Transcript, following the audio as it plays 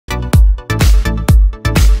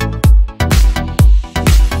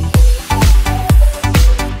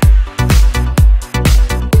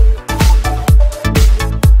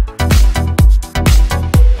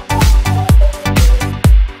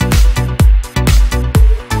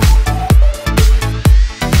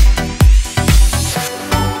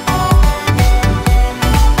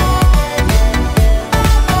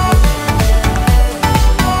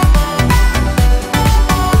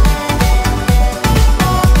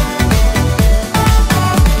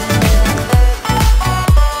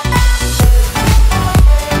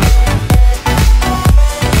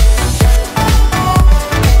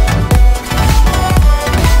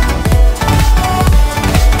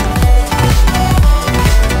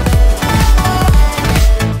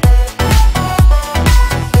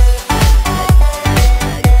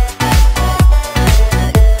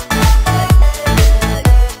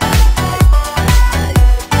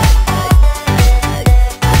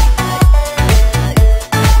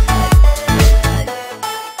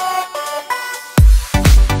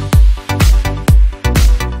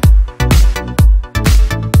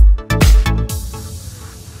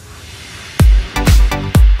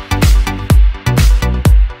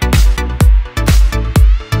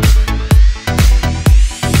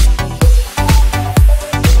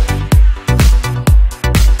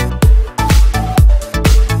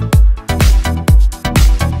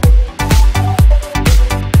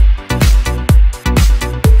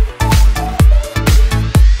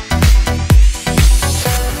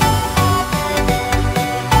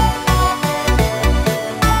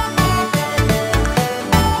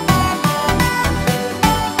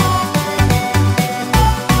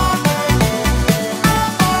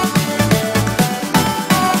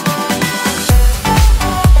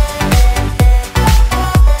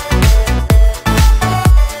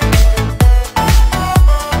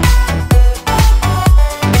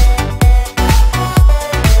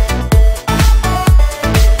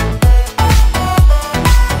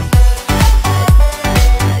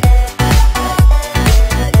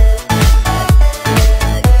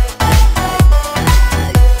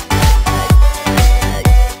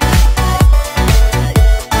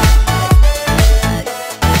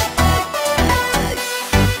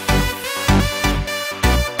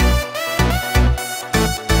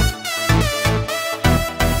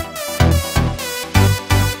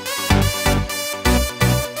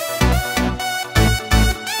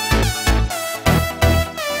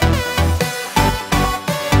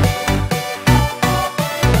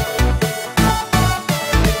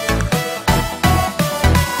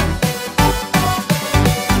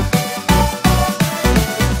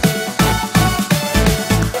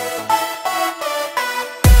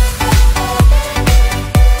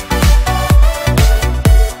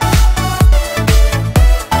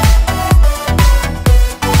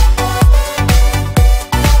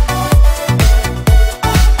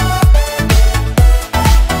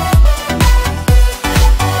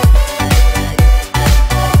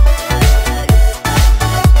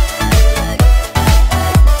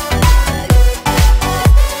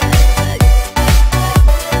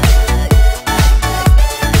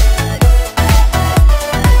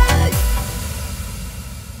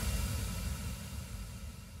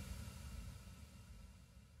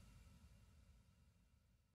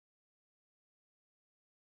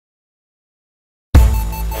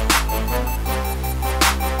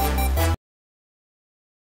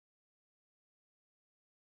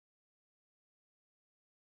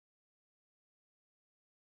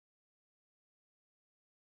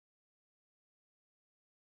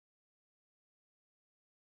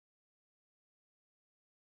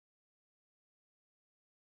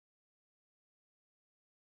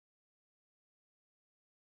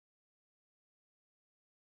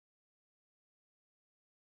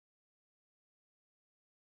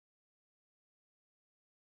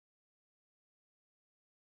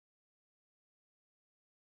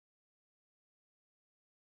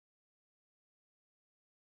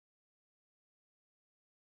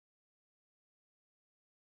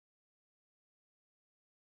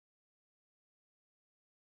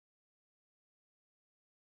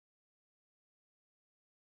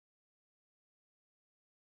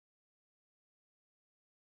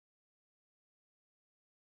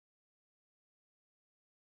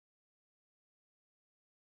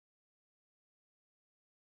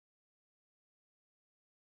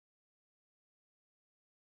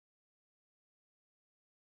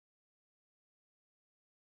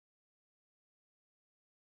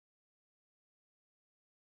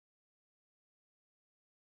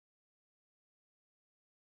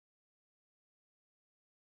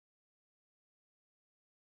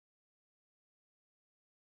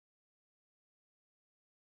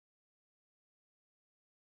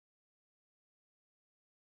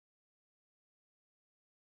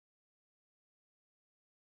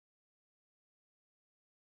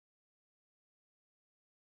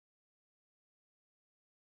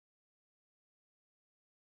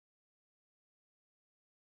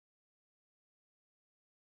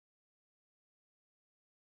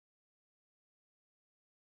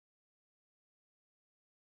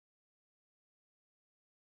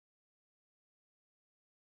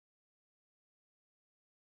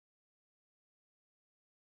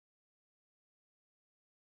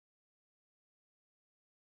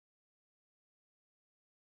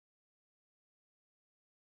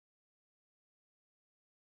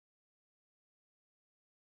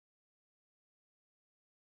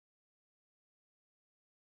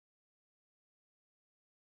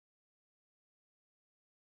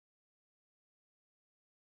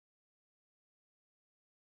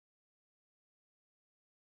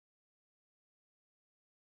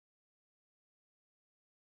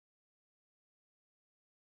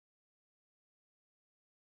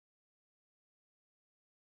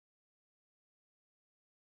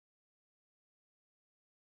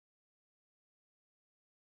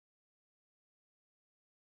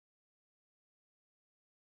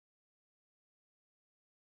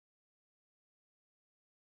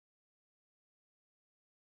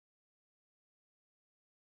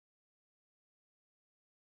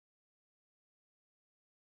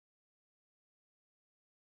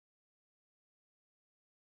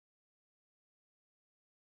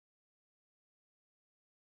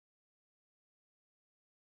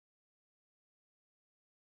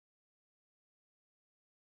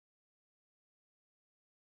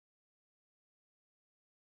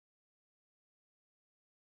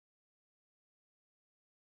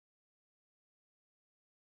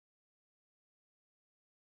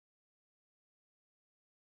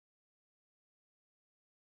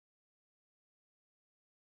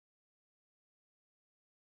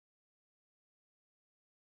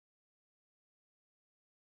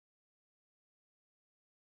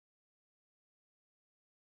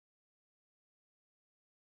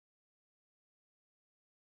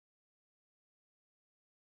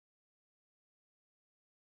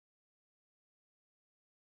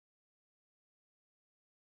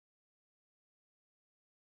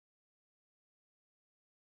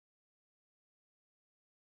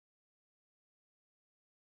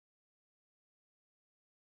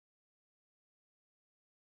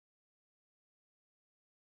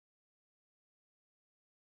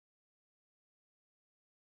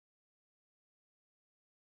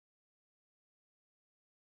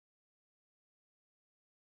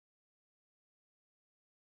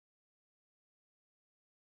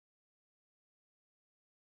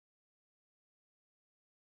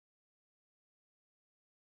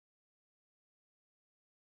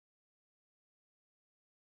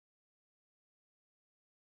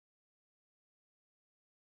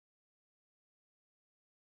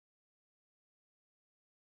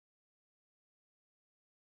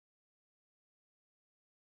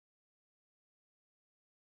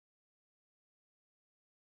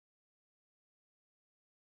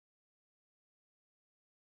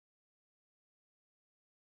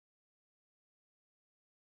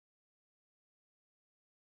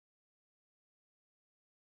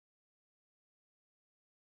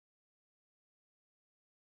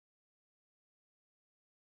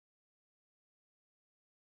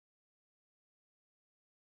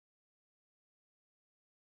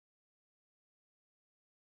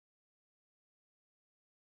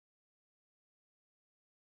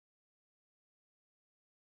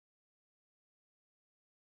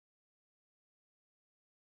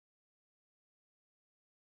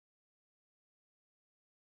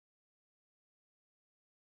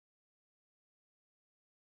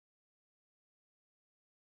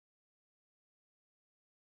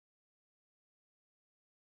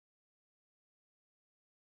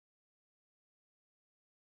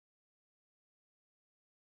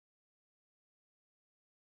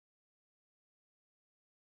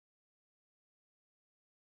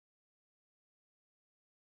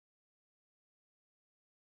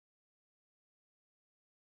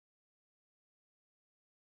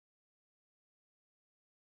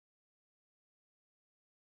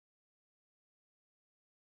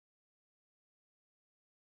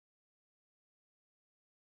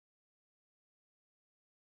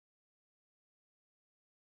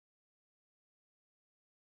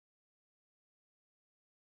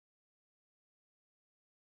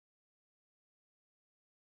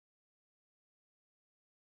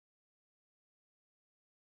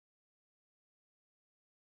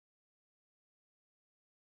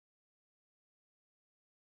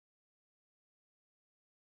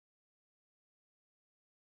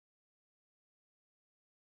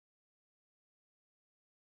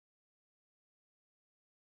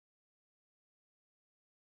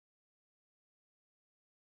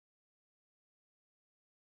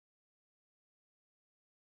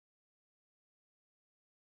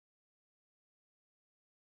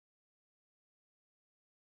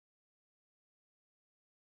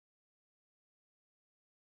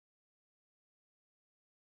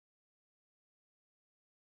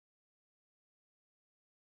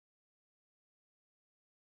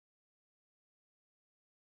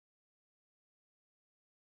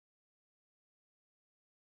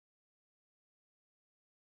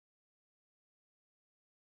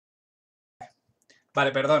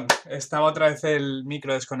Vale, perdón, estaba otra vez el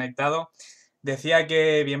micro desconectado. Decía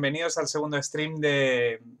que bienvenidos al segundo stream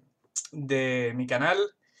de mi canal.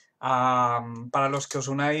 Para los que os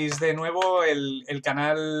unáis de nuevo, el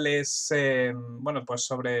canal es, bueno, pues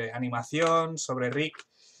sobre animación, sobre Rick.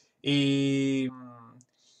 Y,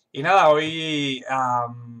 y nada, hoy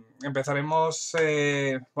empezaremos,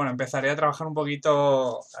 bueno, empezaré a trabajar un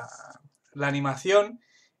poquito la animación.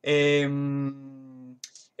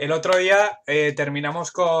 El otro día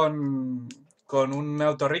terminamos con un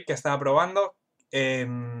autorrig que estaba probando.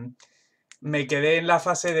 Me quedé en la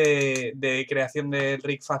fase de creación del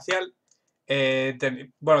rig facial.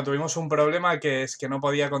 Bueno, tuvimos un problema que es que no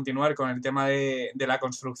podía continuar con el tema de la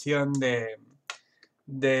construcción de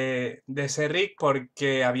ese rig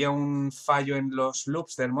porque había un fallo en los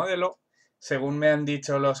loops del modelo, según me han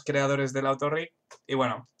dicho los creadores del autorrig. Y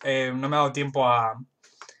bueno, no me ha dado tiempo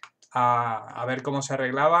a ver cómo se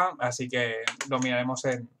arreglaba, así que lo miraremos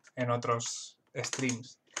en otros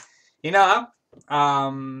streams. Y nada,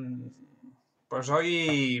 pues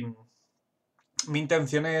hoy mi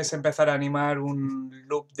intención es empezar a animar un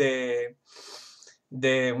loop de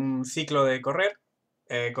un ciclo de correr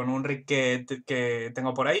con un rig que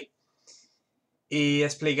tengo por ahí y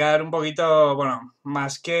explicar un poquito, bueno,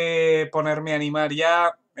 más que ponerme a animar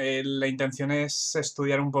ya, la intención es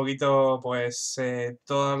estudiar un poquito, pues,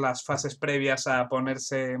 todas las fases previas a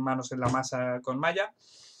ponerse manos en la masa con malla.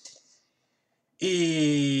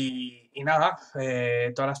 Y nada,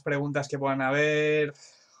 todas las preguntas que puedan haber,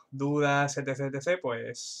 dudas, etc., etc.,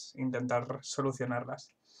 pues intentar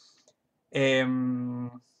solucionarlas. Em,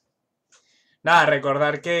 Nada,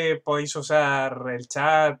 recordar que podéis usar el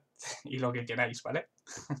chat y lo que queráis, ¿vale?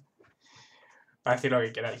 Para decir lo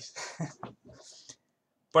que queráis.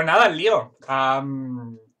 Pues nada, el lío.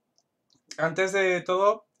 Antes de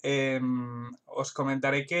todo, os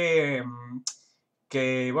comentaré que,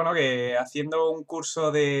 bueno, que haciendo un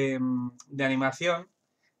curso de animación,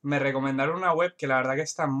 me recomendaron una web que la verdad que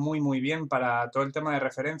está muy, muy bien para todo el tema de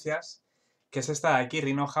referencias, que es esta de aquí,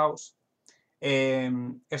 Rhino House.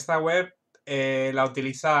 Esta web la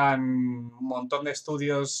utilizan un montón de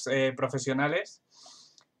estudios profesionales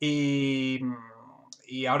y,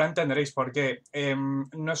 y ahora entenderéis por qué.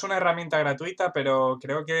 No es una herramienta gratuita, pero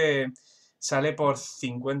creo que sale por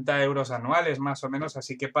 50 euros anuales más o menos,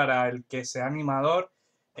 así que para el que sea animador,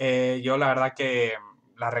 yo la verdad que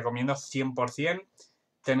la recomiendo 100%.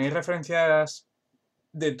 Tenéis referencias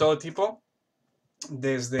de todo tipo,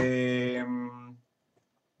 desde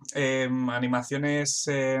animaciones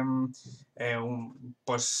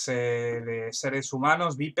pues, de seres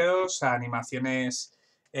humanos, bípedos, a animaciones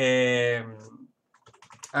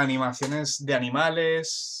de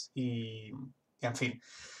animales y en fin.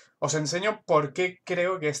 Os enseño por qué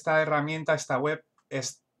creo que esta herramienta, esta web,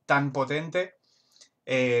 es tan potente.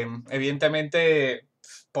 Evidentemente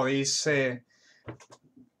podéis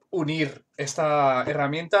unir esta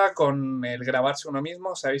herramienta con el grabarse uno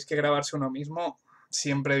mismo. Sabéis que grabarse uno mismo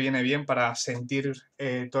siempre viene bien para sentir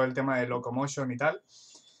todo el tema de locomotion y tal.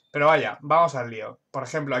 Pero vaya, vamos al lío. Por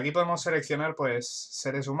ejemplo, aquí podemos seleccionar pues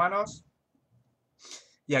seres humanos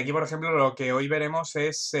y aquí, por ejemplo, lo que hoy veremos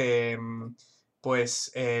es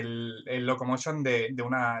pues el locomotion de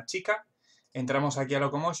una chica. Entramos aquí a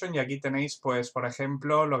locomotion y aquí tenéis pues, por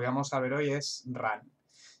ejemplo, lo que vamos a ver hoy es run.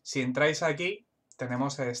 Si entráis aquí,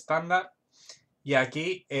 tenemos el estándar y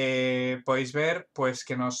aquí podéis ver pues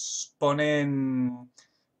que nos ponen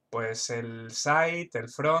pues el side, el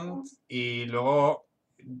front y luego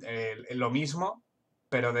lo mismo,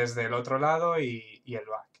 pero desde el otro lado y el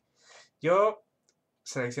back. Yo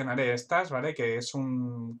seleccionaré estas, ¿vale? Que es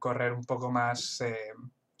un correr un poco más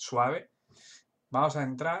suave. Vamos a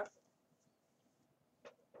entrar.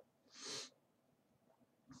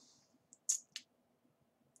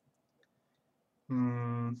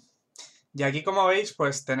 Mm, y aquí, como veis,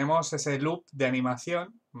 pues tenemos ese loop de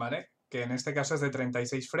animación, ¿vale? Que en este caso es de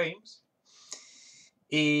 36 frames.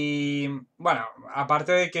 Y bueno,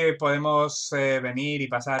 aparte de que podemos venir y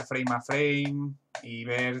pasar frame a frame y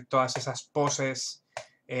ver todas esas poses,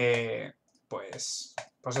 pues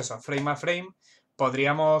eso, frame a frame,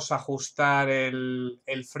 podríamos ajustar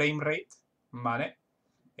el frame rate, ¿vale?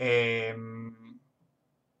 Eh,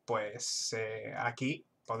 pues aquí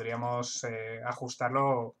podríamos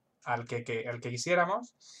ajustarlo al que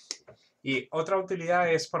quisiéramos. Y otra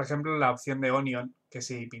utilidad es, por ejemplo, la opción de Onion, que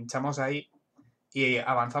si pinchamos ahí y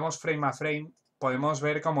avanzamos frame a frame, podemos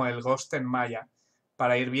ver como el ghost en malla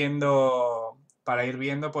para ir viendo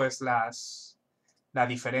pues la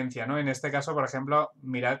diferencia, ¿no? En este caso, por ejemplo,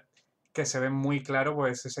 mirad que se ve muy claro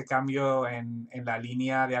pues ese cambio en la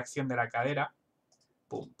línea de acción de la cadera.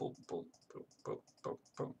 Pum, pum, pum, pum, pum. pum,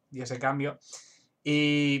 pum, y ese cambio.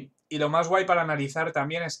 Y lo más guay para analizar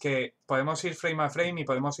también es que podemos ir frame a frame y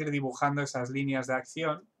podemos ir dibujando esas líneas de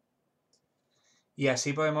acción y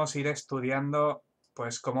así podemos ir estudiando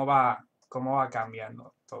pues cómo va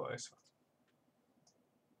cambiando todo eso.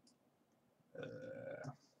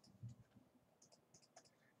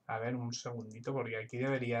 A ver, un segundito porque aquí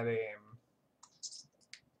debería de...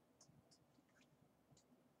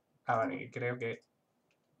 Ah, vale, creo que...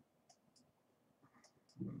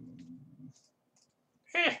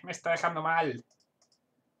 Me está dejando mal.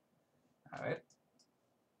 A ver.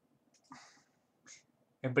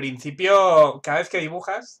 En principio, cada vez que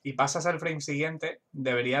dibujas y pasas al frame siguiente,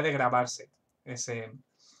 debería de grabarse ese...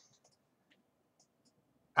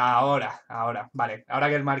 Ahora, vale. Ahora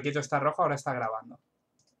que el marquito está rojo, ahora está grabando.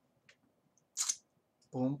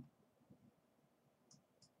 Pum.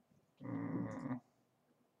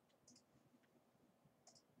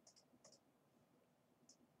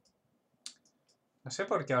 No sé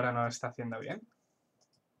por qué ahora no lo está haciendo bien.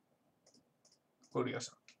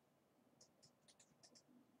 Curioso.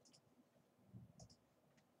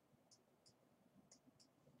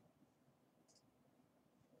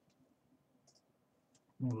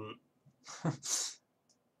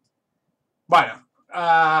 Bueno.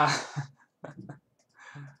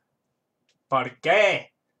 ¿Por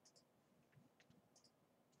qué?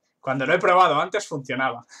 Cuando lo he probado antes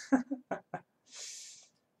funcionaba.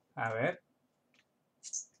 A ver.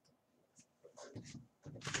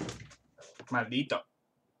 Maldito.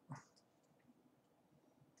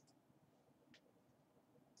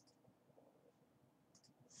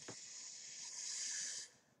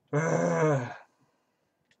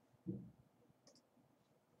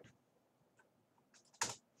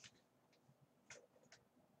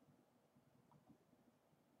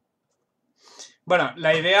 Bueno,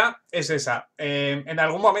 la idea es esa. En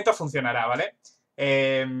algún momento funcionará, ¿vale?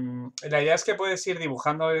 La idea es que puedes ir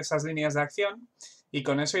dibujando esas líneas de acción y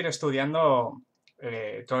con eso ir estudiando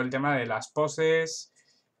todo el tema de las poses,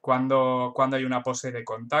 cuando hay una pose de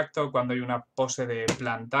contacto, cuando hay una pose de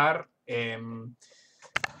plantar,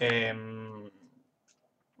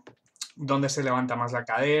 dónde se levanta más la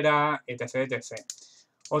cadera, etc, etc.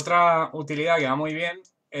 Otra utilidad que va muy bien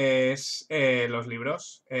es los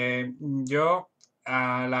libros. Yo,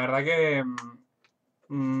 la verdad que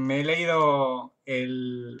me he leído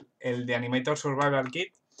el de Animator Survival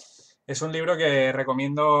Kit. Es un libro que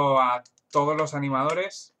recomiendo a todos los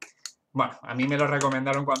animadores. Bueno, a mí me lo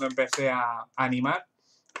recomendaron cuando empecé a animar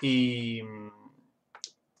y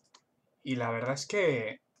la verdad es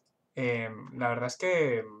que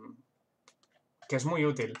que es muy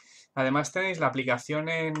útil. Además tenéis la aplicación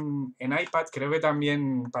en iPad, creo que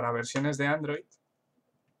también para versiones de Android,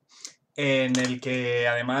 en el que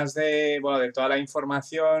además de, bueno, de toda la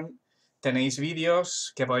información tenéis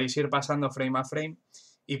vídeos que podéis ir pasando frame a frame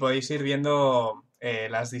y podéis ir viendo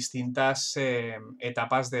las distintas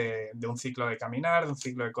etapas de un ciclo de caminar, de un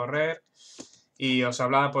ciclo de correr y os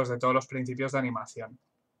habla pues de todos los principios de animación.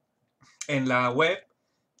 En la web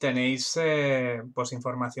tenéis pues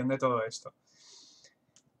información de todo esto.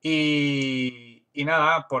 Y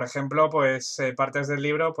nada, por ejemplo, pues partes del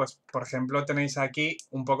libro, pues por ejemplo tenéis aquí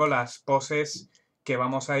un poco las poses que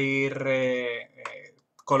vamos a ir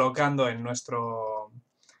colocando en nuestro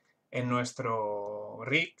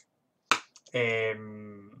rig,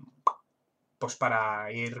 pues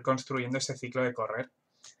para ir construyendo ese ciclo de correr.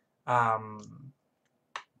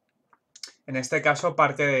 En este caso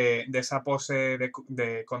parte de esa pose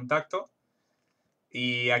de contacto.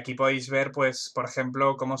 Y aquí podéis ver, pues, por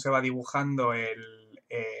ejemplo, cómo se va dibujando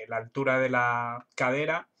la altura de la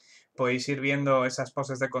cadera. Podéis ir viendo esas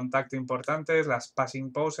poses de contacto importantes, las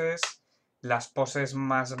passing poses, las poses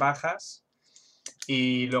más bajas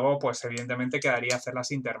y luego, pues, evidentemente quedaría hacer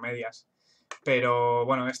las intermedias. Pero,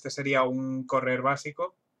 bueno, este sería un correr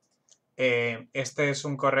básico. Este es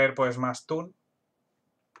un correr, pues, más toon.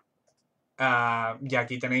 Y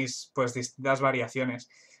aquí tenéis, pues, distintas variaciones.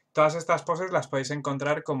 Todas estas poses las podéis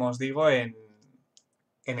encontrar, como os digo, en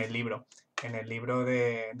el libro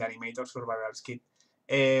de Animator Survival Kit.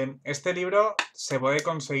 Este libro se puede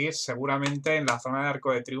conseguir seguramente en la zona de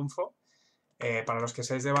Arco de Triunfo, para los que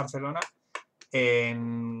seáis de Barcelona.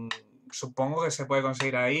 Supongo que se puede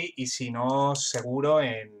conseguir ahí y si no, seguro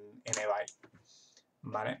en eBay.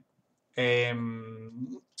 Vale.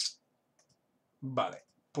 Vale.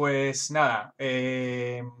 Pues nada.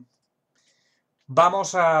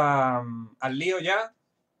 Vamos al lío ya.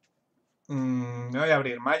 Me voy a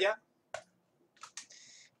abrir Maya.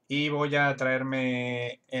 Y voy a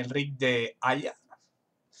traerme el rig de Aya.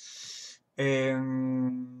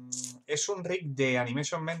 es un rig de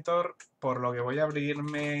Animation Mentor, por lo que voy a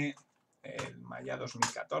abrirme el Maya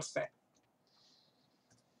 2014.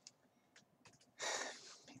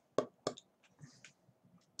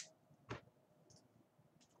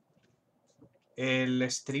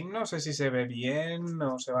 El stream no sé si se ve bien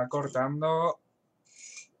o se va cortando.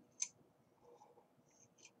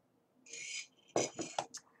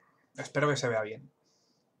 Espero que se vea bien.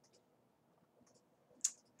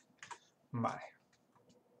 Vale.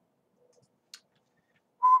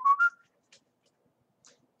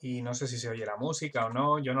 Y no sé si se oye la música o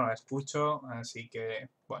no, yo no la escucho, así que,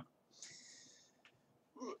 bueno.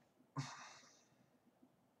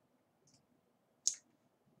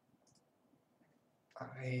 A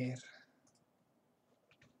ver...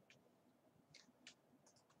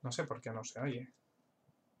 No sé por qué no se oye.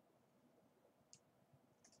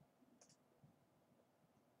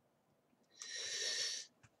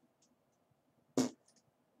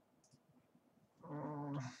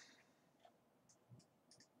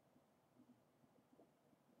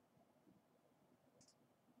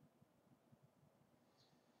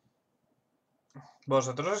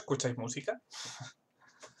 ¿Vosotros escucháis música?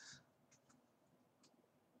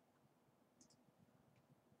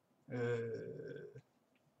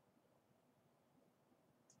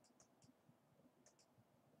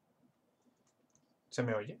 ¿Se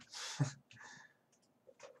me oye?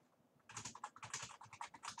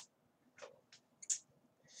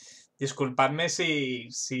 Disculpadme si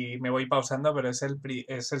me voy pausando, pero es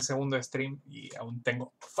el segundo stream y aún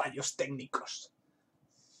tengo fallos técnicos.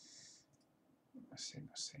 No sé,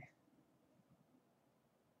 no sé.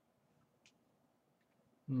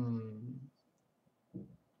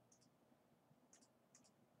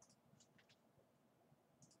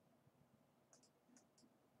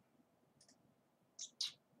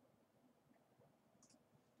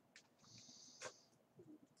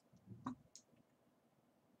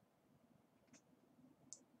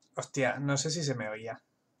 Hostia, no sé si se me oía.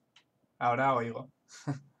 Ahora oigo.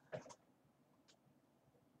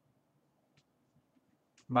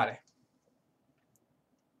 Vale.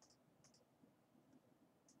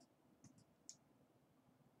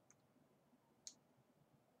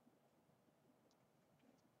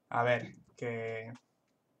 A ver, que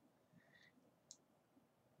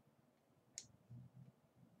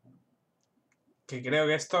creo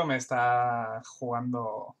que esto me está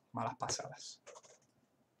jugando malas pasadas.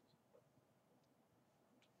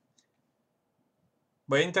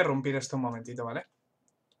 Voy a interrumpir esto un momentito, ¿vale?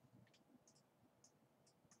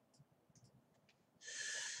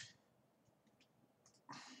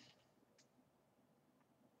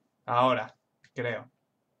 Ahora, creo.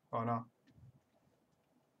 ¿O no?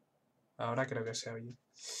 Ahora creo que se oye.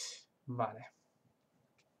 Vale.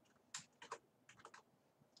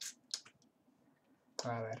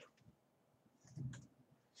 A ver.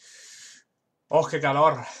 ¡Oh, qué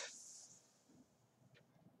calor!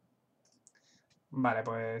 Vale,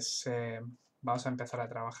 pues vamos a empezar a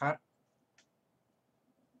trabajar.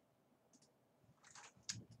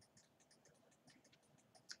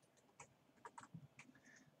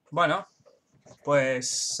 Bueno,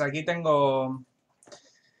 pues aquí tengo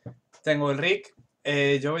el rig.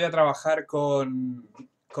 Yo voy a trabajar con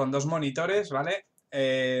dos monitores, ¿vale?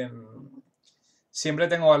 Siempre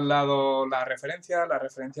tengo al lado las referencias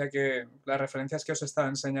que os he estado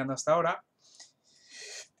enseñando hasta ahora.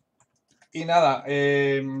 Y nada,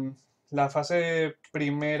 la fase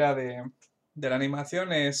primera de la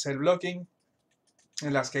animación es el blocking,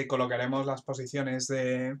 en las que colocaremos las posiciones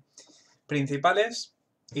principales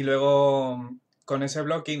y luego con ese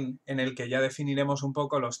blocking en el que ya definiremos un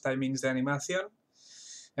poco los timings de animación,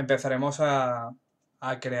 empezaremos a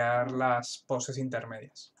crear las poses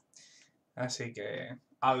intermedias. Así que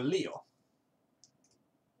al lío.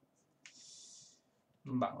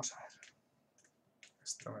 Vamos a ver.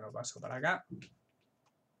 Esto me lo paso para acá.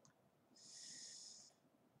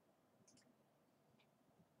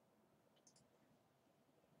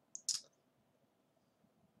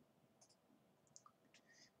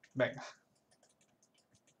 Venga.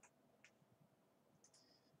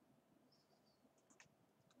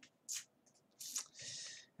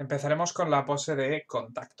 Empezaremos con la pose de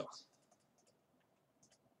contacto,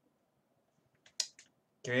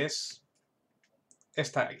 que es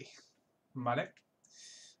esta de aquí, ¿vale?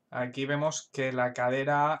 Aquí vemos que la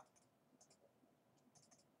cadera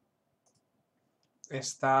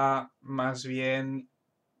está más bien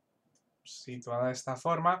situada de esta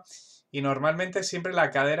forma y normalmente siempre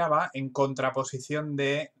la cadera va en contraposición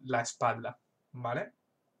de la espalda, ¿vale?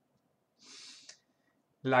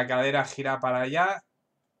 La cadera gira para allá,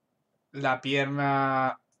 la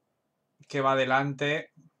pierna que va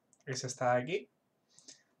delante es esta de aquí,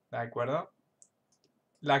 ¿de acuerdo?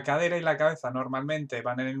 La cadera y la cabeza normalmente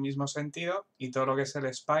van en el mismo sentido y todo lo que es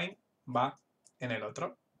el spine va en el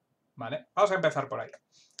otro, ¿vale? Vamos a empezar por ahí.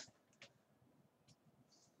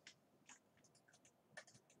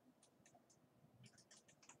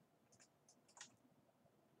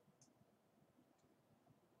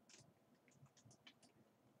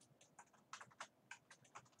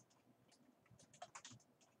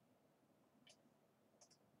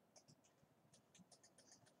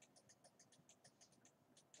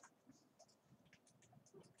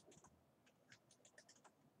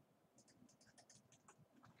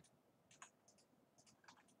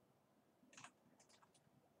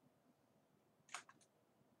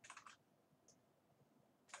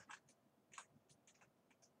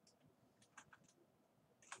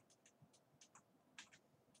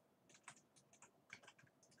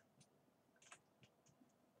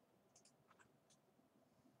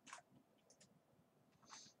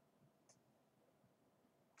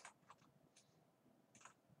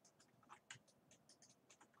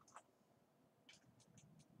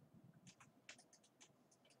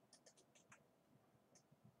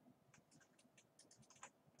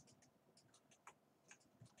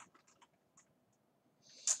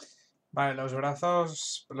 Vale, los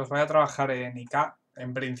brazos los voy a trabajar en IK.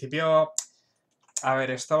 En principio, a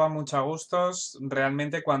ver, esto va mucho a gustos.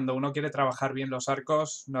 Realmente cuando uno quiere trabajar bien los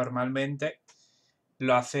arcos, normalmente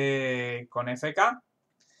lo hace con FK.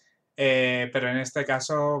 Pero en este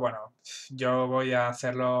caso, bueno, yo voy a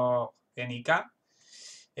hacerlo en IK.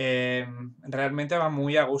 Realmente va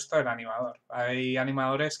muy a gusto el animador. Hay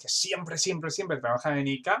animadores que siempre, siempre, siempre trabajan en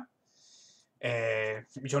IK.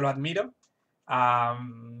 Yo lo admiro.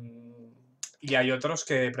 Y hay otros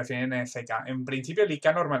que prefieren FK. En principio el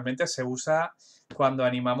IK normalmente se usa cuando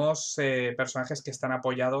animamos personajes que están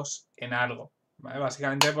apoyados en algo, ¿vale?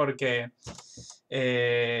 Básicamente porque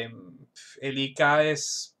el IK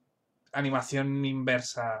es animación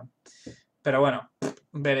inversa. Pero bueno,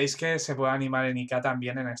 veréis que se puede animar en IK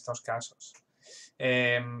también en estos casos.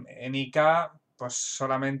 En IK, pues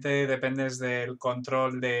solamente dependes del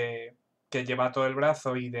control que lleva todo el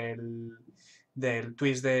brazo y del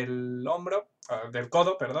twist del hombro, del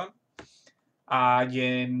codo, perdón. Y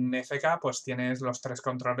en FK, pues tienes los tres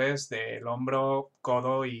controles del hombro,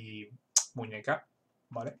 codo y muñeca,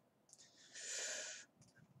 ¿vale?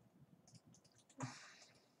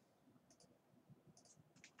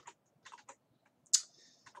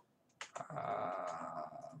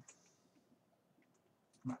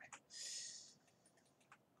 Vale.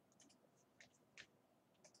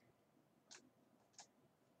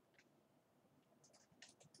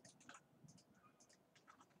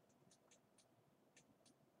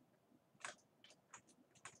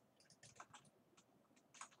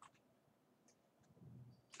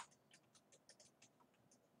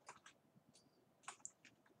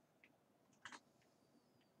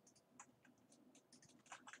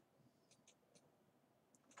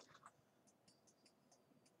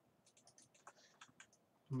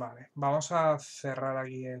 Vale, vamos a cerrar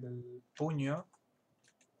aquí el puño.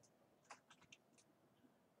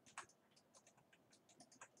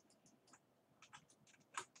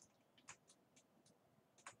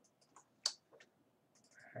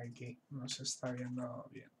 Aquí no se está viendo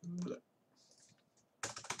bien.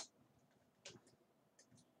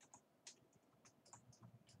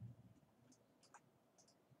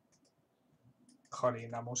 Jolín,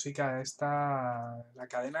 la música esta, la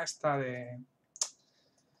cadena esta de...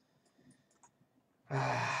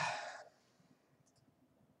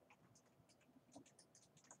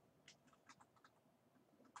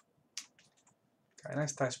 cadena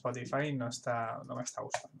esta de Spotify no me está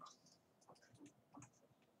gustando.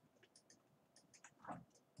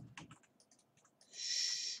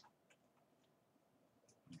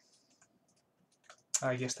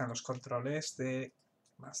 Aquí están los controles de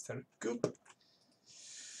Master Coop.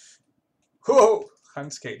 ¡Oh!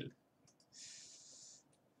 Handscale.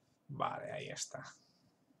 Vale, ahí está.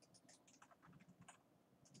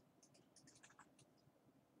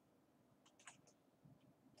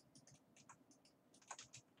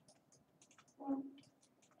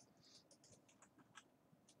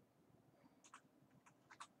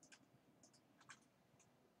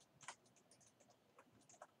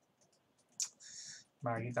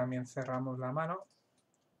 Vale, aquí también cerramos la mano.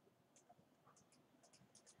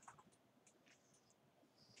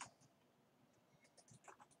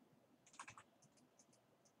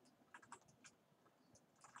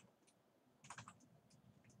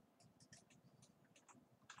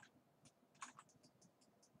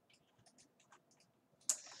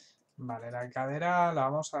 Vale, la cadera la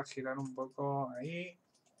vamos a girar un poco ahí.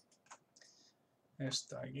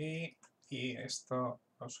 esto aquí y esto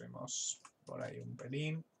lo subimos por ahí un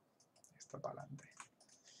pelín, esto para adelante.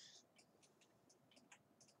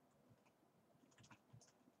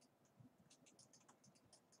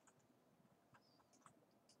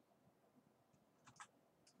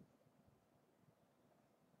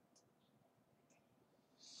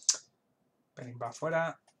 Pelín para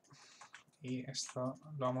afuera y esto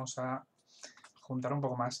lo vamos a juntar un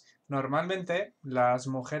poco más. Normalmente las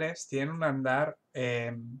mujeres tienen un andar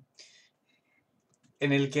en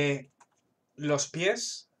el que los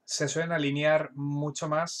pies se suelen alinear mucho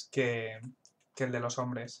más que el de los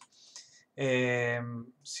hombres.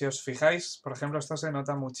 Si os fijáis, por ejemplo, esto se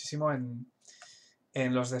nota muchísimo en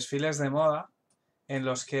los desfiles de moda, en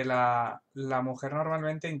los que la mujer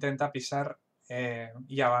normalmente intenta pisar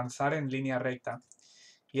y avanzar en línea recta.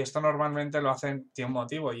 Y esto normalmente lo hacen, tiene un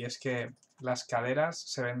motivo, y es que las caderas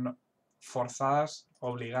se ven forzadas,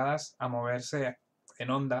 obligadas a moverse en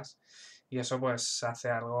ondas, y eso pues hace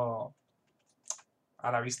algo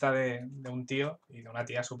a la vista de un tío y de una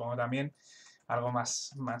tía, supongo también, algo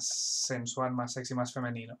más sensual, más sexy, más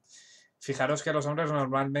femenino. Fijaros que los hombres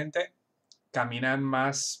normalmente caminan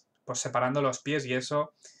más pues separando los pies y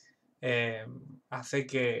eso eh, hace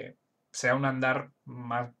que sea un andar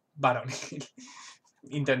más varonil.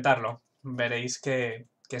 Intentarlo, veréis que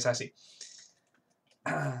es así.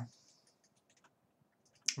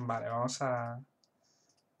 Vale, vamos a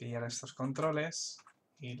pillar estos controles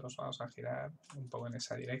y los vamos a girar un poco en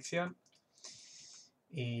esa dirección.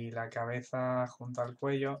 Y la cabeza junto al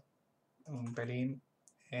cuello un pelín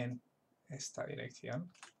en esta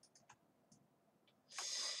dirección.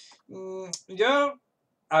 Yo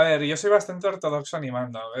soy bastante ortodoxo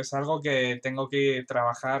animando, es algo que tengo que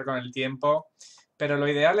trabajar con el tiempo, pero lo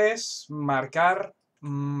ideal es marcar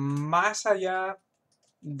más allá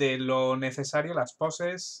de lo necesario las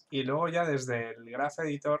poses y luego ya desde el Graph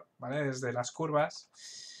Editor, ¿vale? Desde las curvas,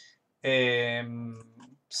 eh,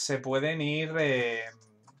 se pueden ir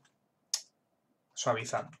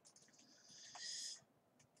suavizando,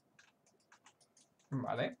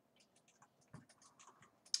 ¿vale?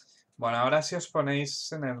 Bueno, ahora si os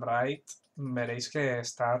ponéis en el right, veréis que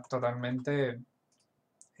está totalmente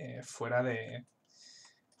fuera de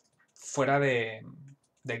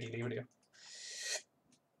equilibrio.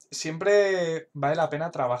 Siempre vale la pena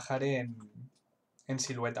trabajar en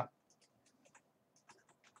silueta.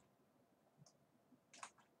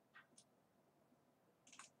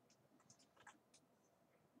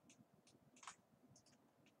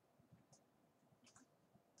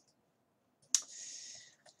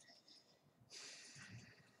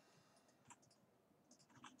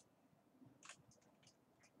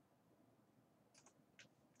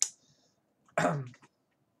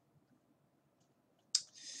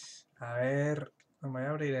 A ver, me voy a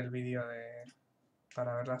abrir el vídeo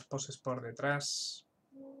para ver las poses por detrás.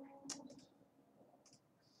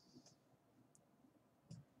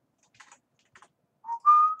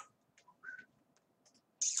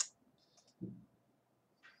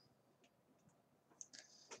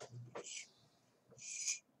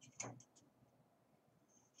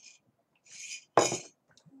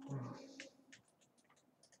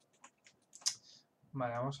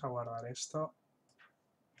 Vale, vamos a guardar esto.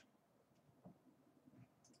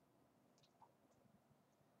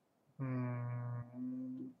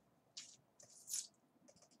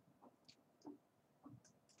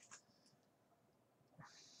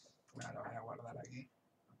 Vale, lo voy a guardar aquí.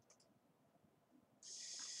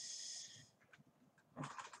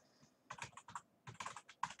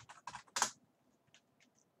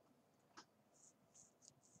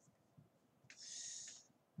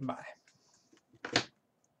 Vale.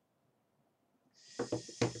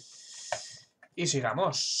 Y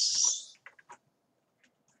sigamos.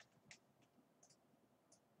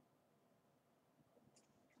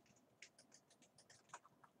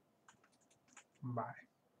 Vale.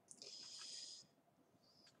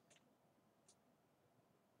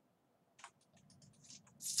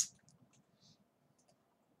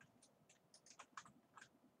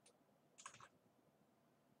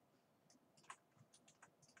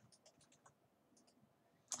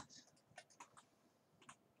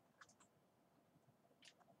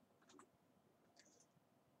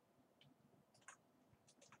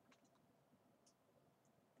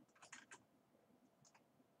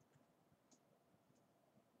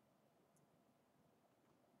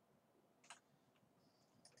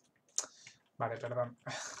 Vale, perdón.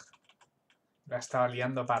 La estaba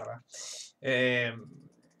liando parda. Pie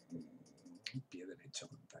derecho,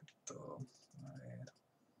 contacto. A ver.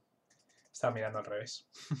 Estaba mirando al revés.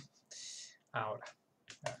 Ahora.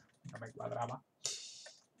 No me cuadraba.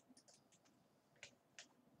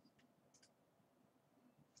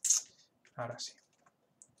 Ahora sí.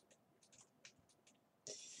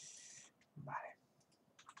 Vale.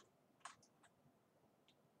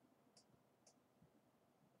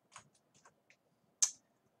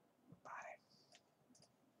 Vale.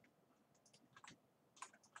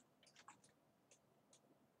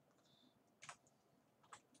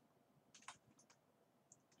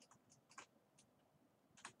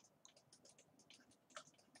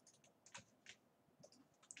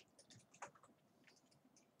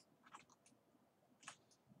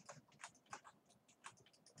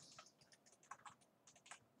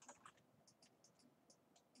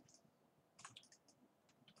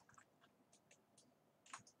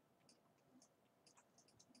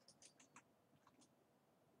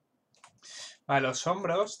 Vale, los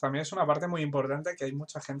hombros también es una parte muy importante que hay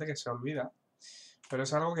mucha gente que se olvida, pero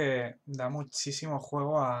es algo que da muchísimo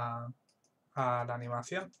juego a la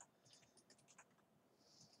animación.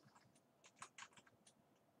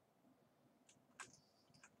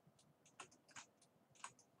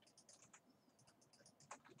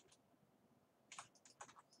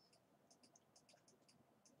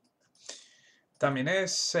 También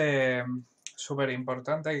es súper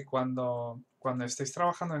importante que cuando estéis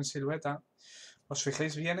trabajando en silueta, os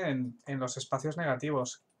fijéis bien en los espacios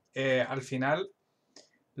negativos. Al final,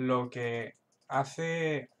 lo que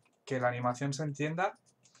hace que la animación se entienda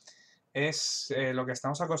es lo que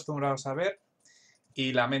estamos acostumbrados a ver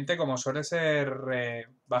y la mente, como suele ser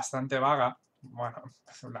bastante vaga, bueno,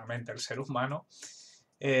 la mente, el ser humano,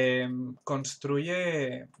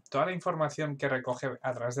 construye toda la información que recoge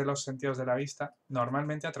a través de los sentidos de la vista,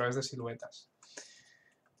 normalmente a través de siluetas.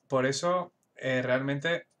 Por eso,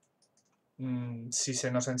 realmente, si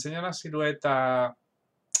se nos enseña una silueta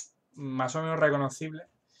más o menos reconocible,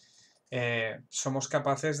 somos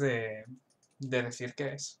capaces de decir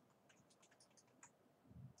qué es.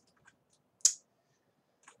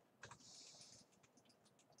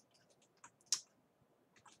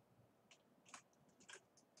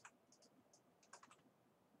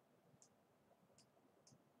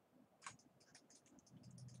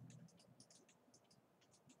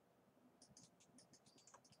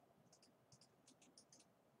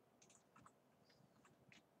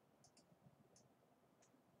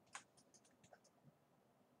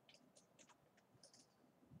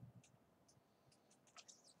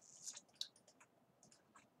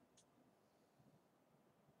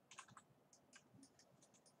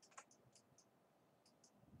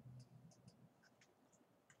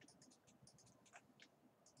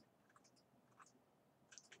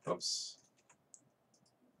 Ups.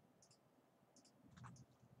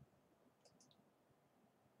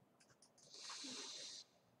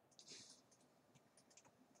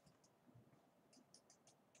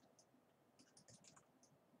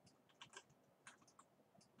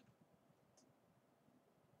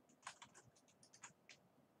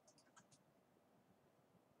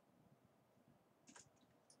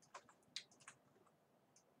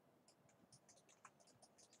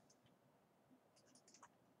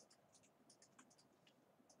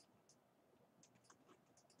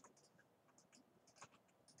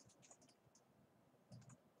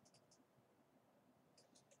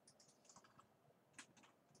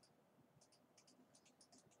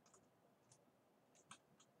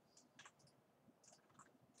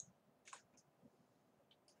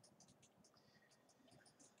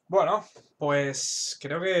 Bueno, pues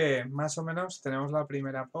creo que más o menos tenemos la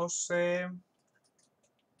primera pose. A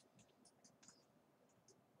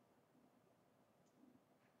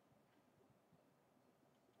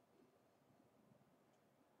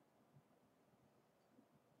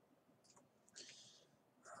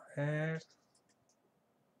ver.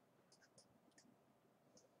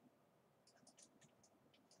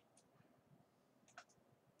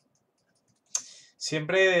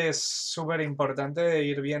 Siempre es súper importante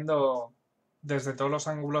ir viendo desde todos los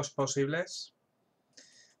ángulos posibles,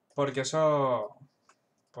 porque eso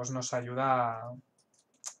pues nos ayuda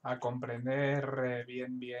a comprender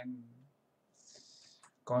bien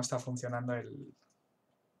cómo está funcionando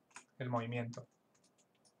el movimiento.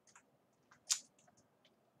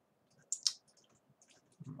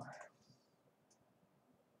 Vale.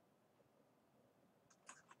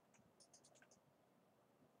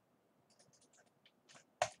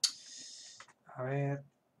 A ver.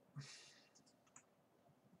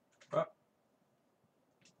 Oh,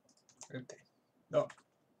 no.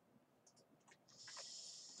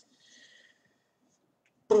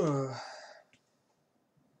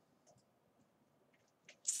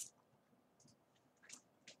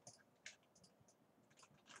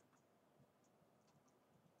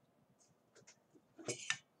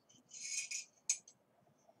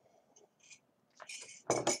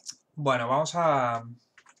 Bueno, vamos a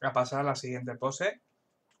pasar a la siguiente pose.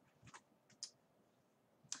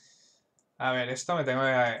 A ver, esto me tengo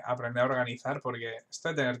que aprender a organizar porque esto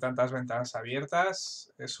de tener tantas ventanas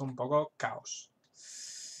abiertas es un poco caos.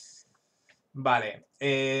 Vale,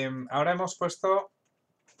 ahora hemos puesto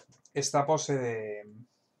esta pose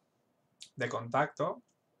de contacto.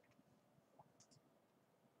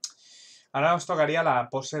 Ahora nos tocaría la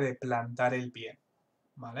pose de plantar el pie,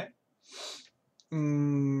 ¿vale?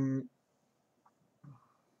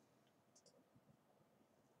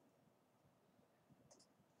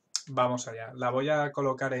 Vamos allá. La voy a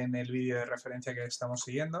colocar en el vídeo de referencia que estamos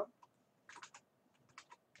siguiendo.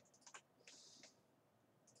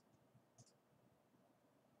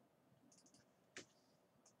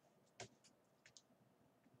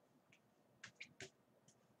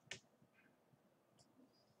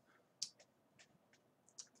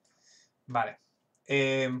 Vale.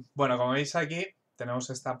 Bueno, como veis aquí, tenemos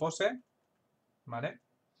esta pose, ¿vale?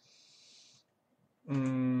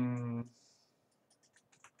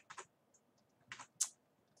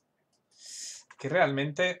 Que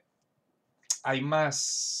realmente hay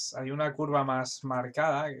una curva más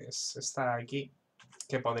marcada, que es esta de aquí,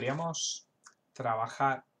 que podríamos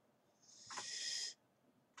trabajar.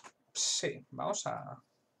 Sí, vamos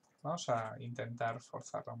a intentar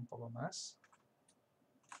forzarla un poco más.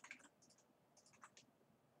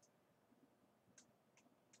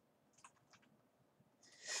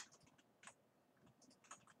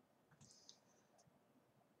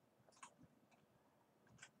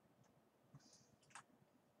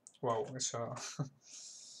 Wow, eso.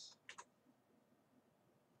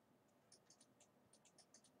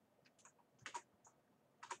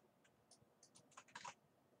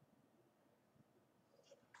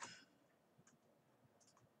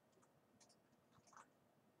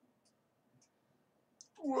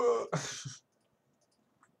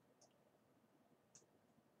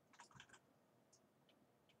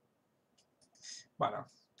 Bueno,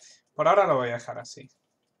 por ahora lo voy a dejar así.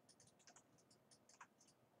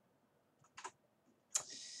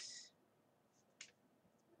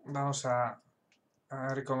 Vamos a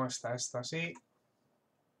ver cómo está esto así.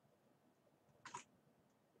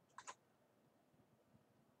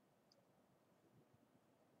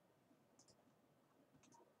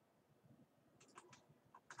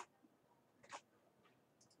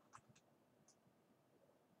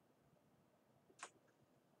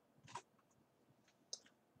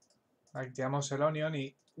 Activamos el onion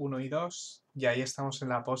y 1 y 2 y ahí estamos en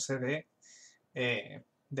la pose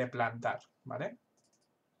de plantar, ¿vale?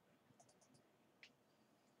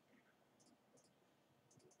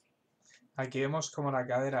 Aquí vemos como la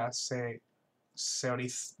cadera se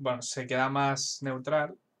queda más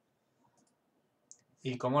neutral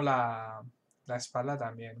y como la espalda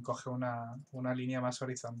también coge una línea más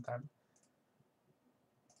horizontal.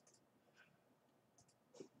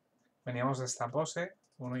 Veníamos de esta pose,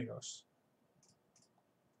 1 y 2.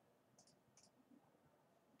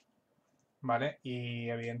 ¿Vale? Y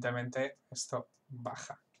evidentemente esto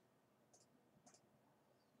baja.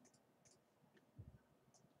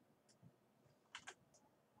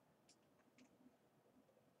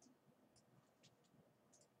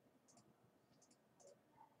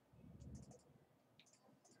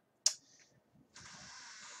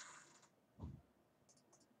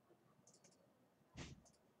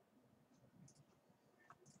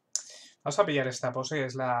 Vamos a pillar esta pose que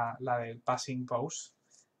es la del passing pose.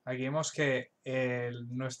 Aquí vemos que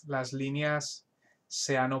las líneas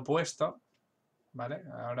se han opuesto, ¿vale?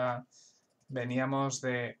 Ahora veníamos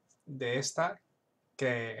de esta,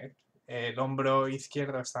 que el hombro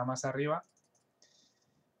izquierdo está más arriba.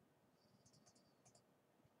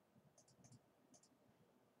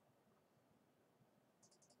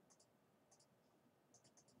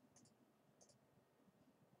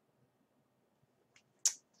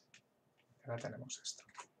 Ahora tenemos esto.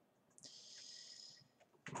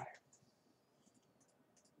 Vale.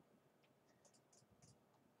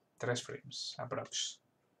 3 frames, aprox.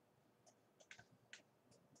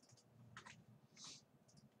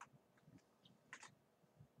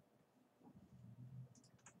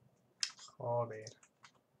 Joder.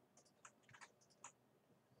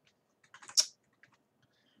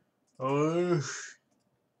 Uf.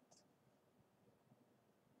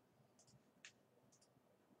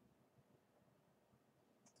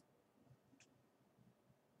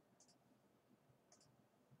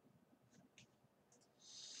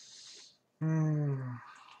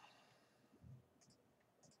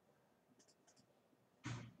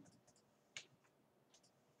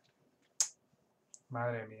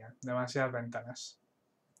 Madre mía, demasiadas ventanas.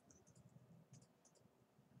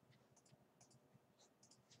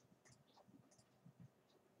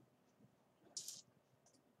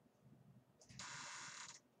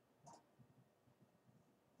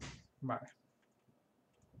 Vale.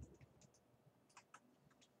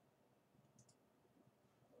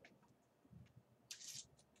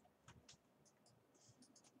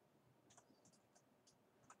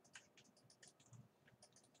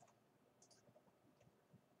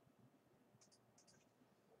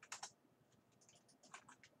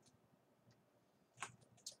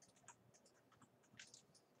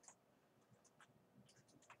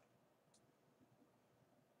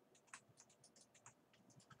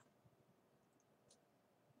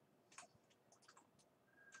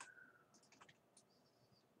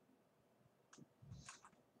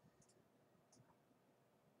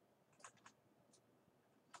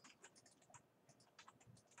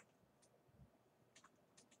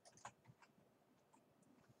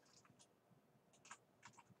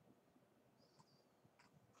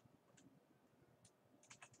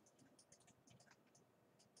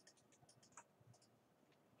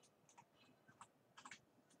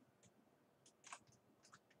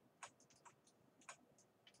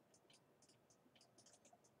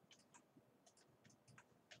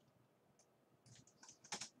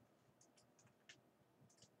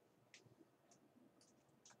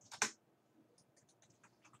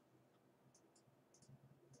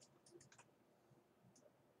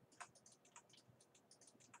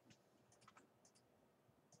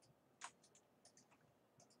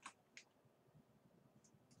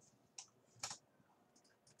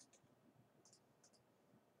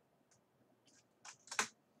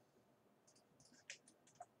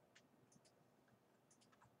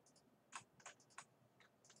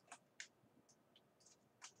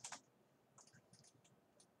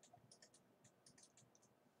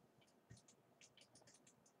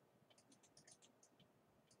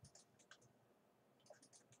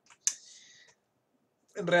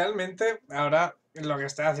 Realmente ahora lo que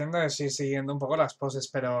estoy haciendo es ir siguiendo un poco las poses,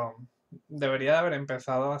 pero debería de haber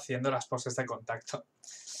empezado haciendo las poses de contacto.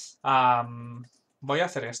 Voy a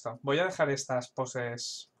hacer esto. Voy a dejar estas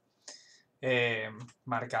poses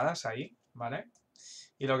marcadas ahí, ¿vale?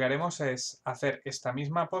 Y lo que haremos es hacer esta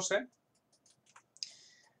misma pose.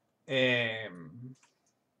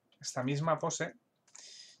 Esta misma pose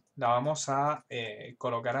la vamos a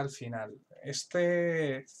colocar al final.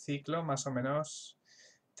 Este ciclo más o menos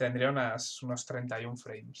tendría unos 31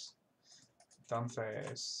 frames.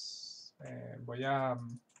 Entonces voy a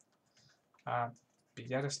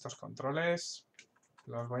pillar estos controles,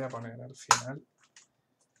 los voy a poner al final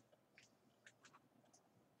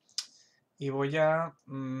y voy a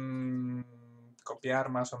copiar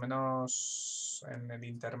más o menos en el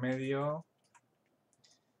intermedio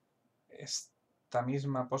esta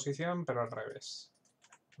misma posición pero al revés,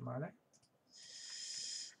 ¿vale?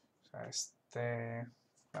 O sea,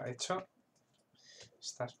 ha hecho,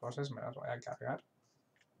 estas poses me las voy a cargar.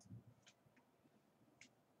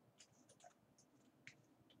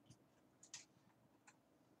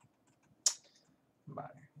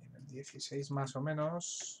 Vale, y en el 16 más o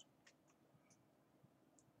menos.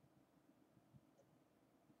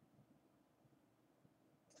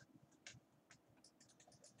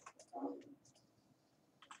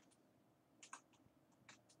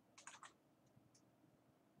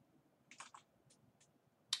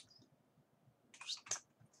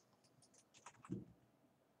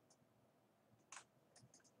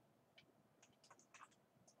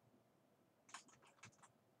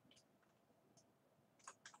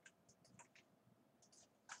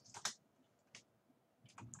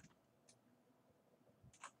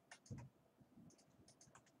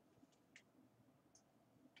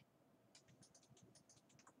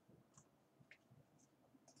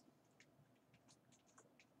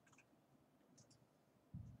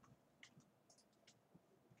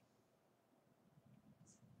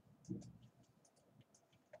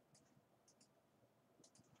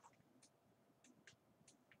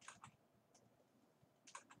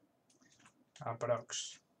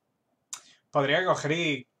 Aprox. Podría coger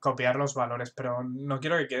y copiar los valores, pero no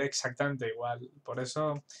quiero que quede exactamente igual. Por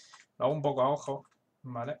eso lo hago un poco a ojo,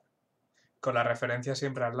 ¿vale? Con la referencia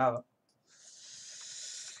siempre al lado.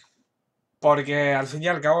 Porque al fin y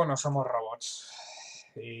al cabo no somos robots.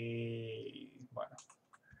 Y bueno,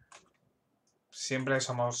 siempre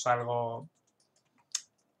somos algo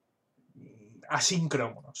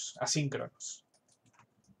asíncronos,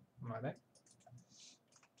 ¿vale?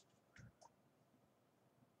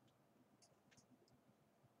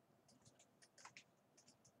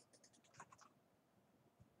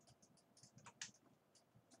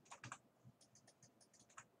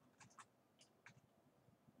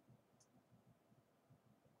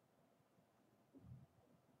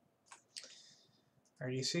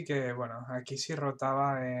 Aquí sí que, bueno, aquí sí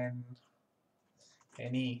rotaba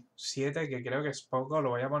en i7, que creo que es poco, lo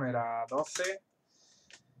voy a poner a 12.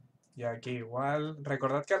 Y aquí igual.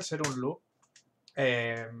 Recordad que al ser un loop,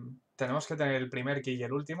 tenemos que tener el primer key y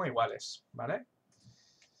el último iguales, ¿vale?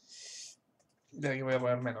 Y aquí voy a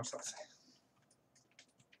poner -12.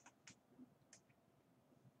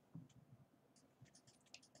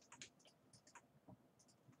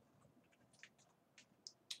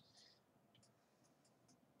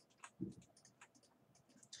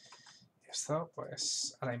 Y esto,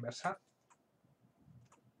 pues, a la inversa.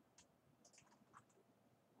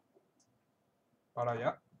 Ahora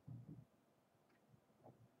ya.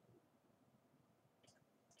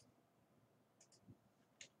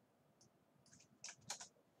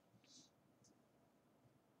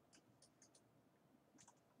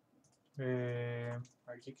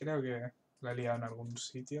 Aquí creo que la he liado en algún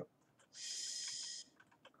sitio.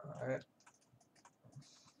 A ver.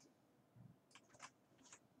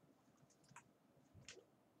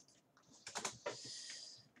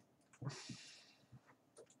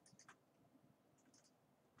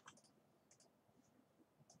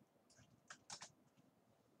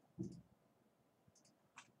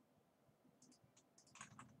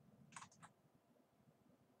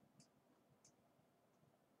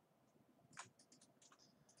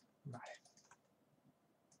 Vale.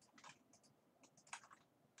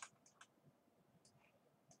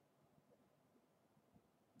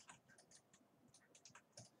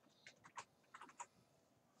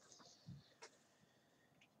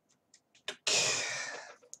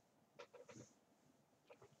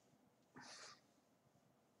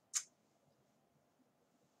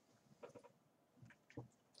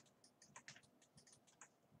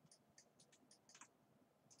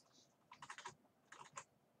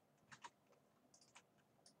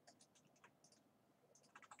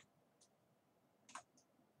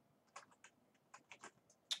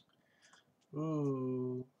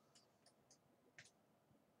 Uh.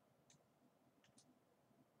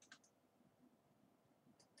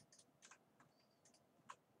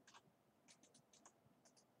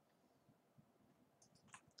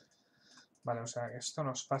 Vale, o sea, que esto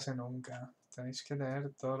no os pase nunca. Tenéis que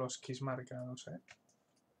tener todos los keys marcados, ¿eh?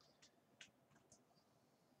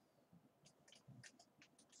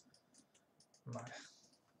 Vale.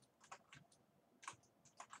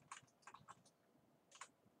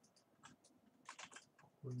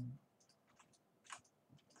 Uy.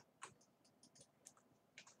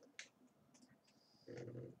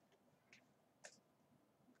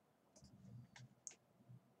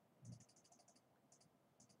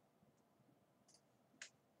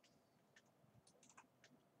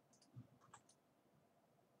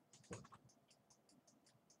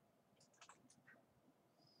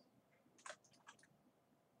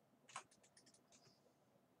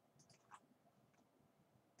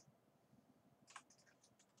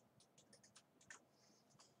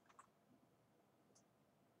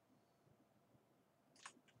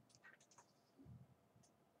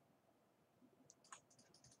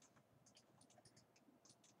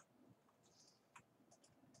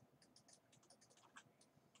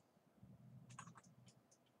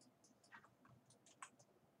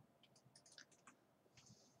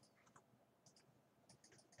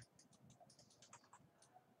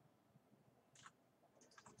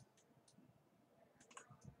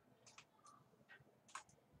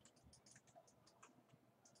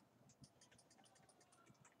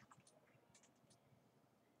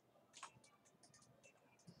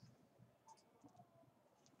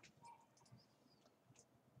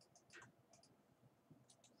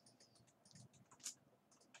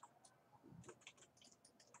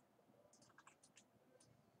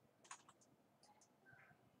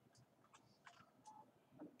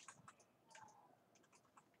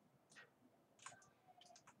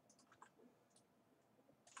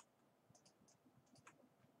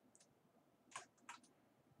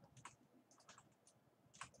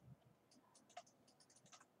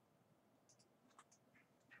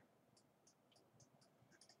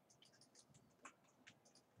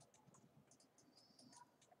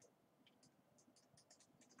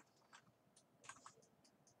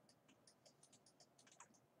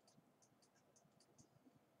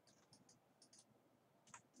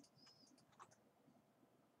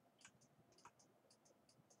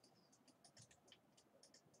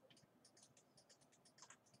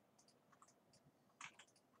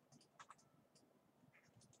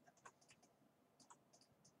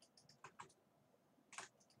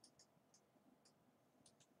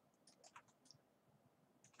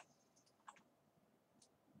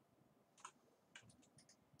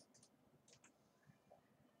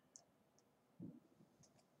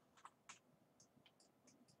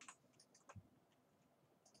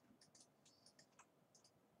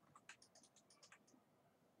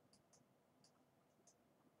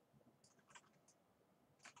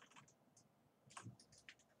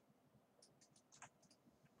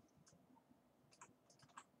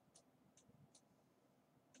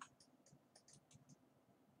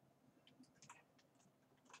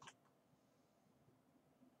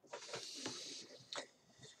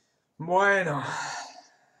 Bueno.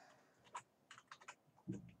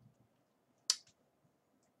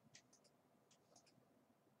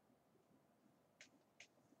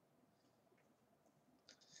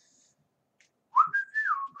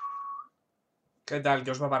 ¿Qué tal? ¿Qué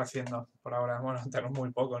os va pareciendo por ahora? Bueno, tenemos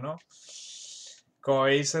muy poco, ¿no? Como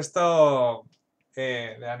veis, esto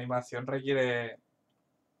de animación requiere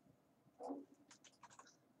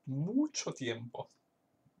mucho tiempo.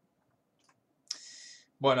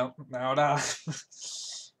 Bueno, ahora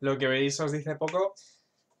lo que veis os dice poco,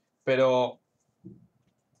 pero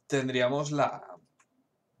tendríamos la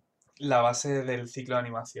base del ciclo de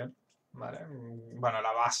animación, ¿vale? Bueno,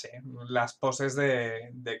 la base, las poses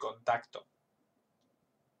de contacto.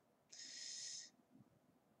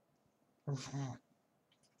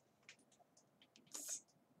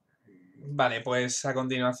 Vale, pues a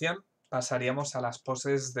continuación pasaríamos a las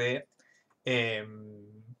poses de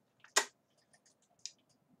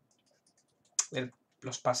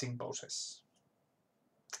los passing poses.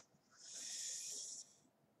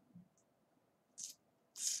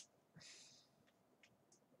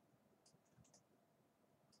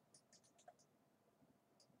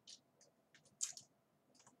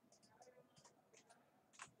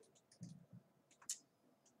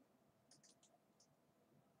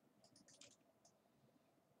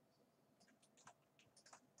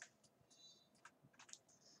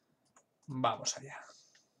 Vamos allá.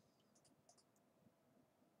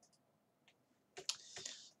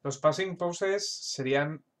 Los passing poses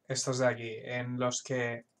serían estos de aquí, en los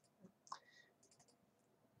que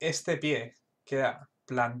este pie queda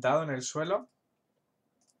plantado en el suelo,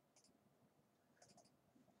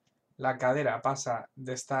 la cadera pasa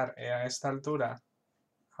de estar a esta altura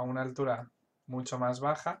a una altura mucho más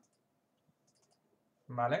baja,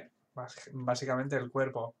 ¿vale? Básicamente el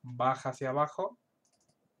cuerpo baja hacia abajo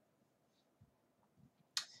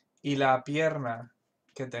y la pierna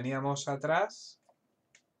que teníamos atrás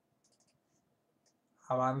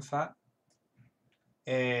avanza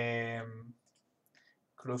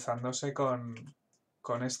cruzándose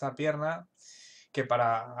con esta pierna, que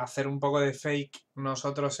para hacer un poco de fake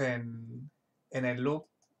nosotros en el loop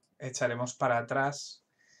echaremos para atrás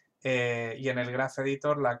y en el Graph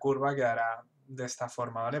Editor la curva quedará de esta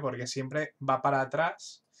forma, ¿vale? Porque siempre va para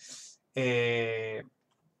atrás de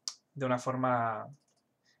una forma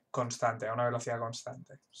constante, a una velocidad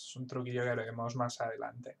constante. Es un truquillo que veremos más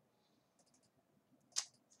adelante.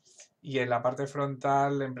 Y en la parte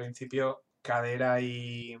frontal, en principio, cadera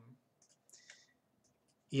y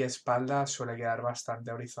espalda suele quedar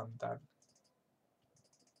bastante horizontal.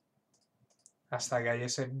 Hasta que hay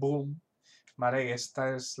ese boom, ¿vale? Que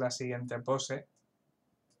esta es la siguiente pose.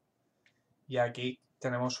 Y aquí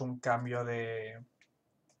tenemos un cambio de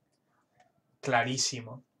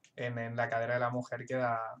clarísimo. En la cadera de la mujer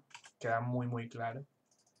queda muy, muy claro.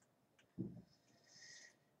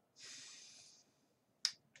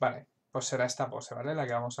 Vale, pues será esta pose, ¿vale? La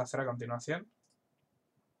que vamos a hacer a continuación.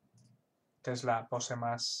 Que es la pose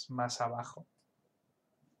más abajo.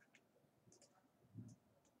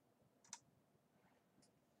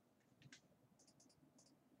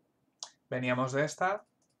 Veníamos de esta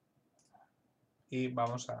y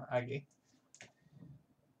vamos aquí.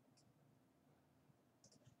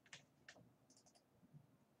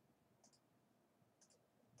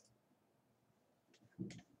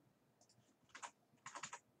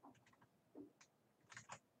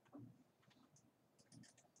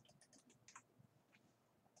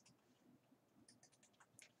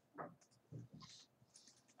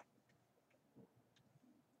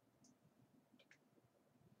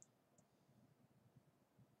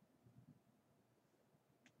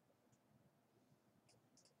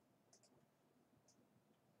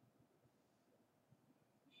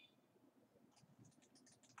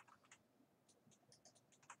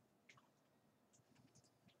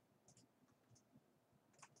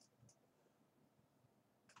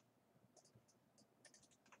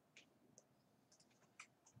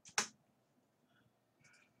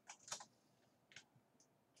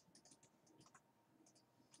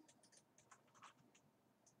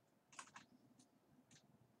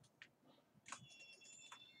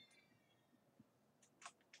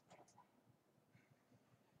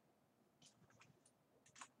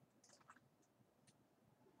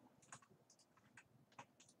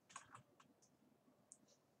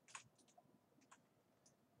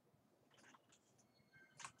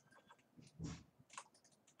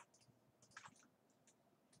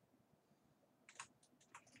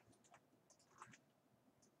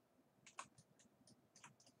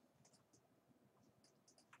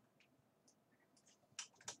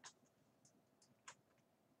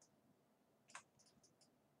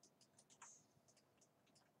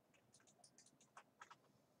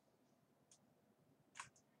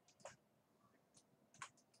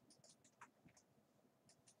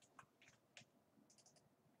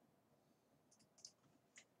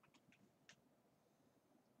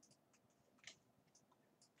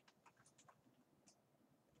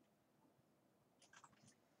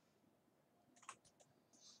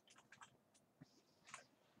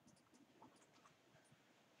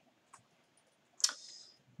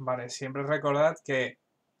 Vale, siempre recordad que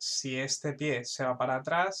si este pie se va para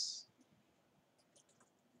atrás,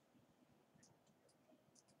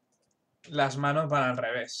 las manos van al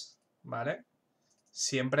revés, ¿vale?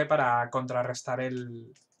 Siempre para contrarrestar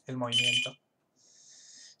el movimiento.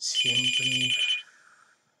 Siempre...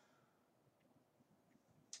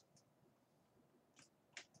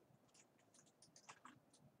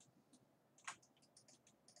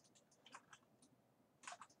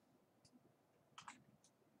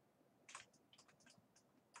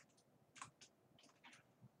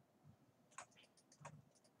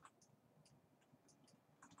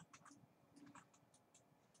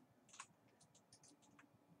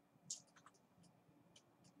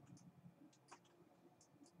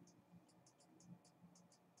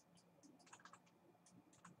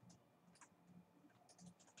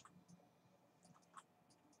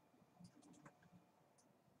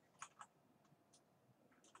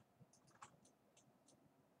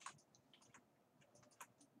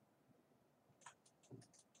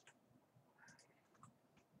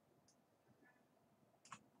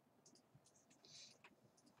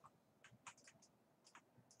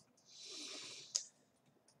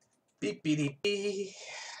 Pipiripi.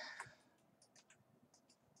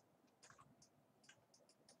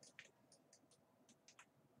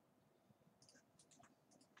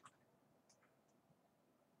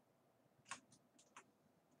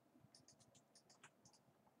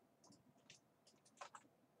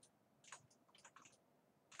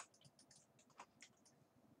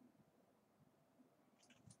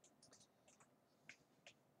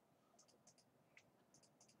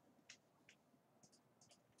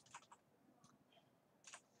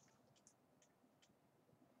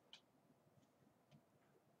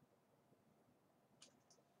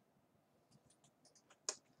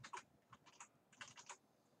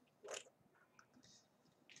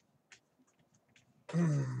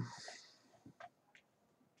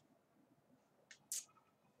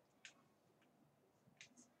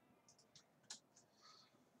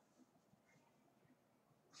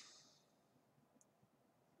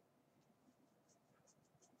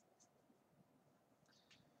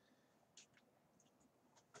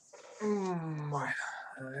 Bueno,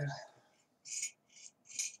 a ver.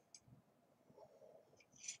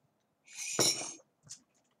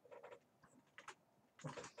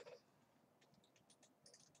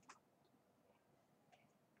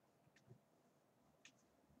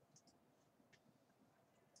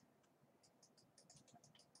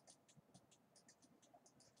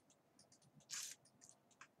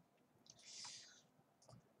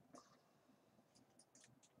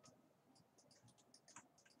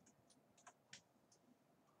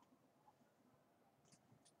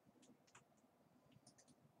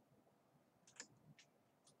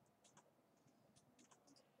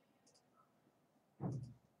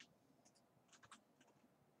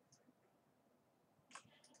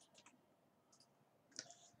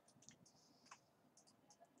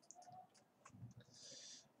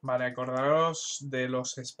 Vale, acordaros de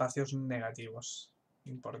los espacios negativos.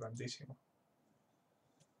 Importantísimo.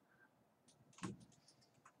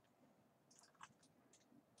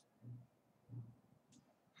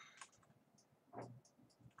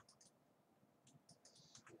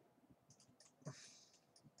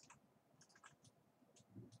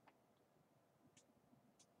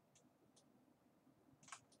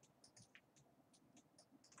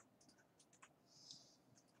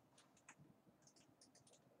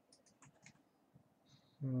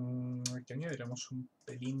 Aquí añadiremos un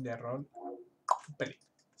pelín de rol. Un pelín.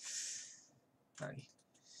 Ahí.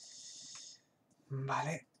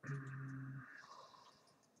 Vale.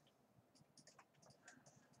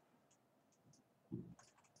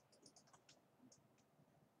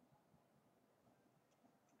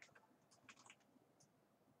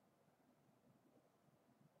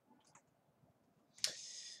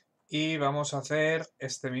 Y vamos a hacer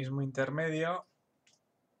este mismo intermedio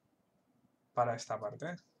para esta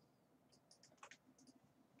parte.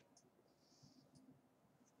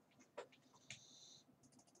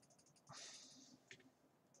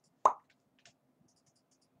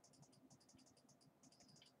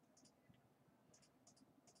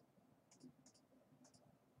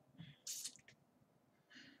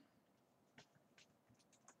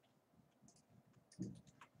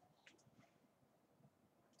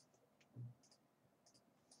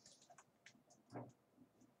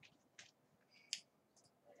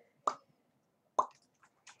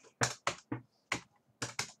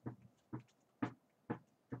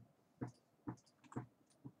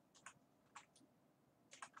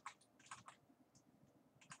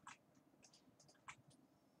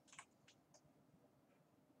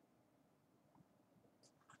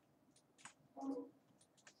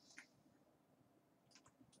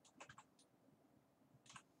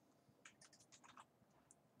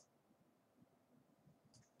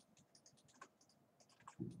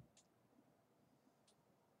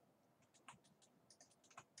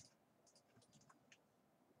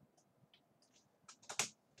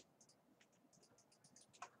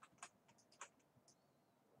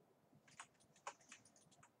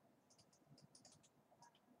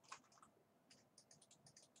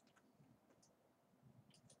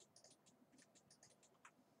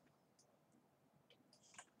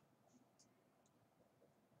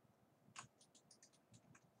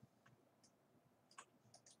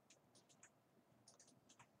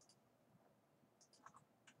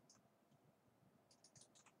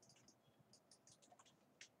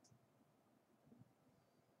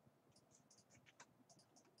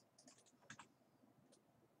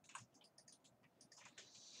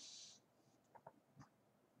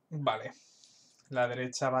 Vale. La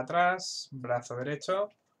derecha va atrás, brazo derecho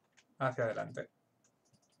hacia adelante.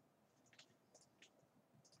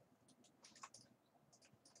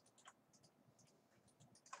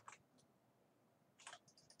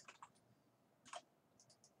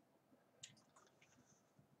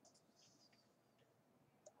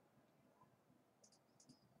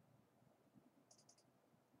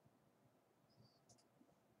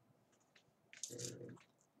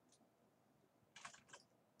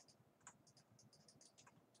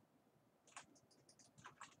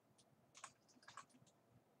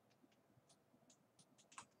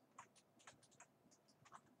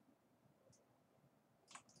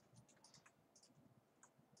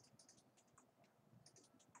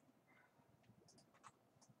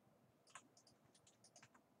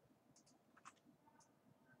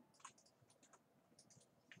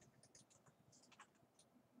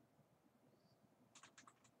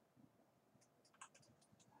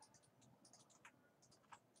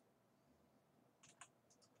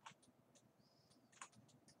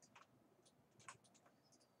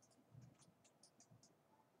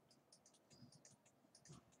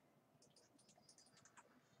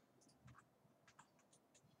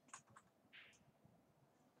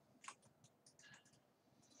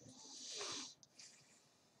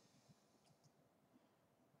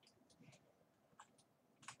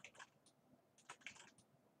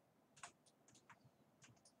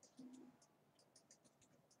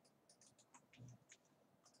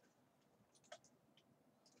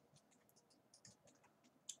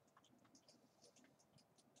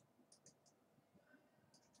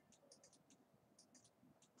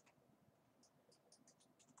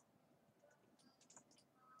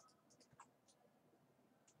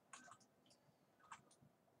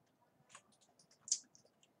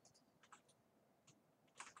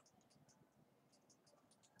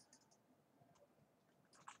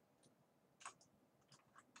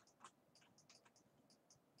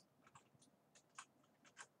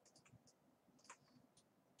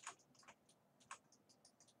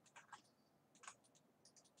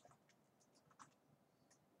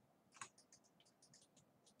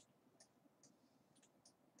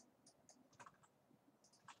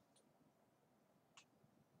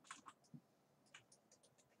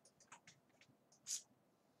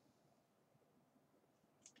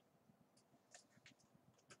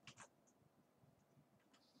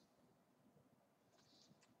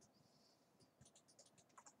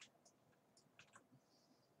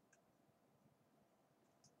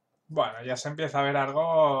 Bueno, ya se empieza a ver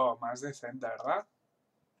algo más decente, ¿verdad?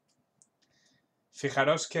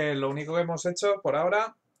 Fijaros que lo único que hemos hecho por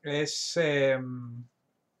ahora es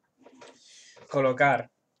colocar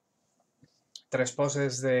 3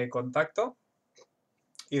 poses de contacto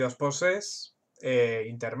y 2 poses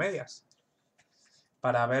intermedias.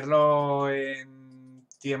 Para verlo en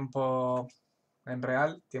tiempo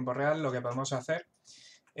real, lo que podemos hacer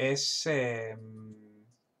es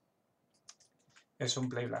un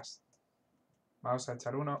playblast. Vamos a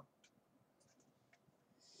echar uno.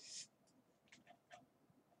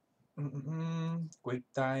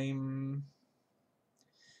 QuickTime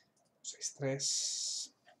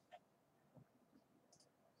 6.3.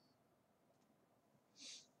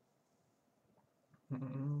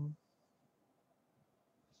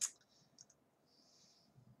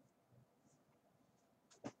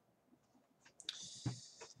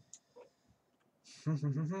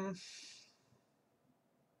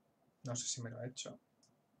 No sé si me lo ha hecho.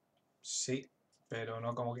 Sí, pero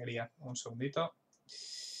no como quería. Un segundito.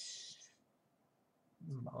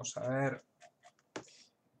 Vamos a ver.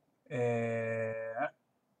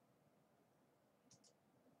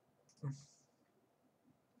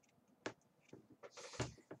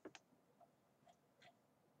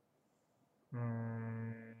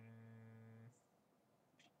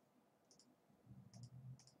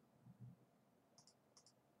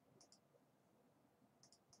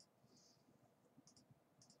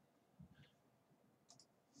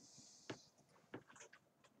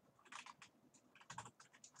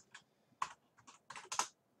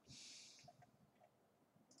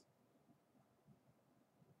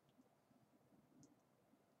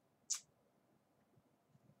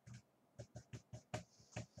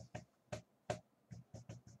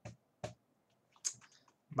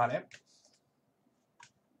 Vale.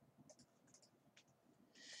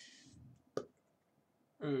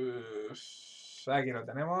 Aquí lo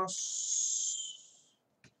tenemos.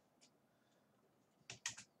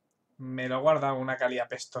 Me lo he guardado una calidad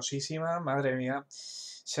pestosísima, madre mía.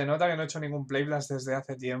 Se nota que no he hecho ningún playblast desde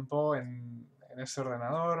hace tiempo en este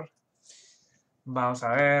ordenador. Vamos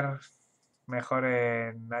a ver. Mejor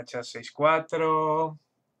en H64.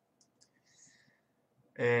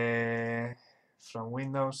 From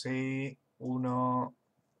Windows y 1.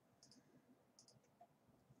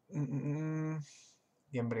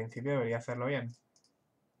 Y en principio debería hacerlo bien.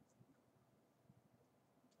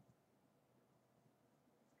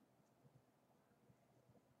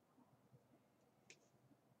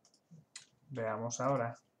 Veamos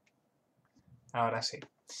ahora. Ahora sí.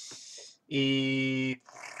 Y...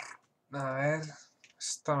 A ver...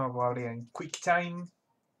 Esto no puedo abrir en QuickTime.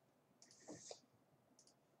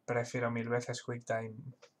 Prefiero 1000 veces QuickTime.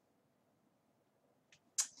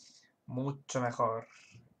 Mucho mejor.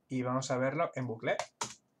 Y vamos a verlo en bucle.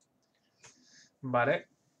 Vale.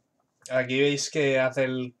 Aquí veis que hace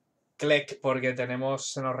el click porque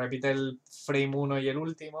se nos repite el frame 1 y el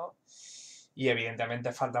último. Y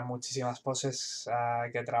evidentemente faltan muchísimas poses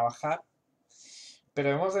que trabajar. Pero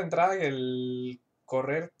vemos de entrada que el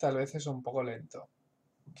correr tal vez es un poco lento.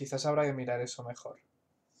 Quizás habrá que mirar eso mejor.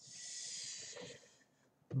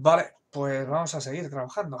 Vale, pues vamos a seguir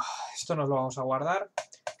trabajando. Esto nos lo vamos a guardar.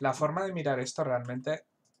 La forma de mirar esto realmente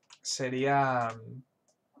sería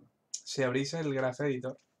si abrís el Graph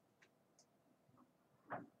Editor.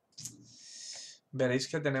 Veréis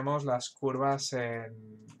que tenemos las curvas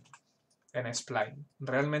en Spline.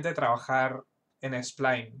 Realmente trabajar en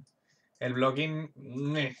Spline. El blocking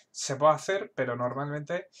se puede hacer, pero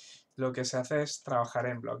normalmente lo que se hace es trabajar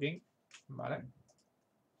en blocking. ¿Vale?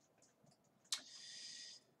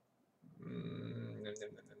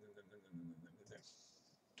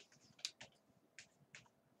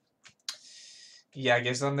 Y aquí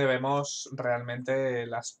es donde vemos realmente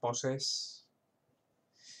las poses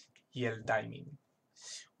y el timing.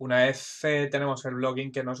 Una vez tenemos el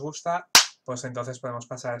blocking que nos gusta, pues entonces podemos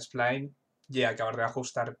pasar a Spline y acabar de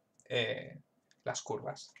ajustar las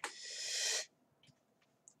curvas.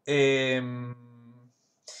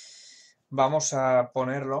 Vamos a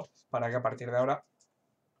ponerlo para que a partir de ahora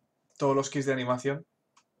todos los kits de animación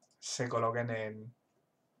se coloquen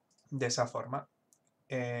de esa forma.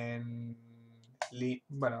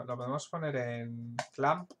 Bueno, lo podemos poner en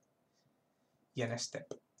clamp y en step.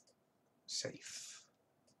 Save.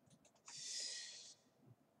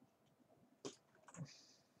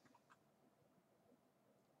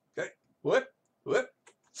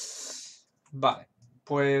 Vale,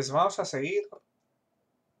 pues vamos a seguir.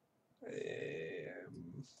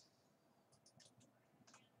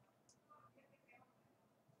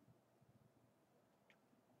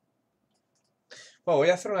 Bueno, voy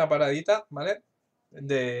a hacer una paradita, ¿vale?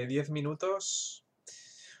 De 10 minutos.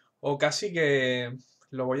 O casi que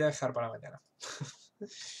lo voy a dejar para mañana.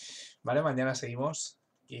 Vale, mañana seguimos.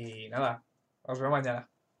 Y nada, os veo mañana.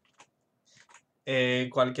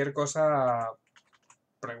 Cualquier cosa,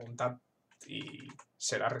 preguntad y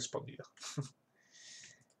será respondido.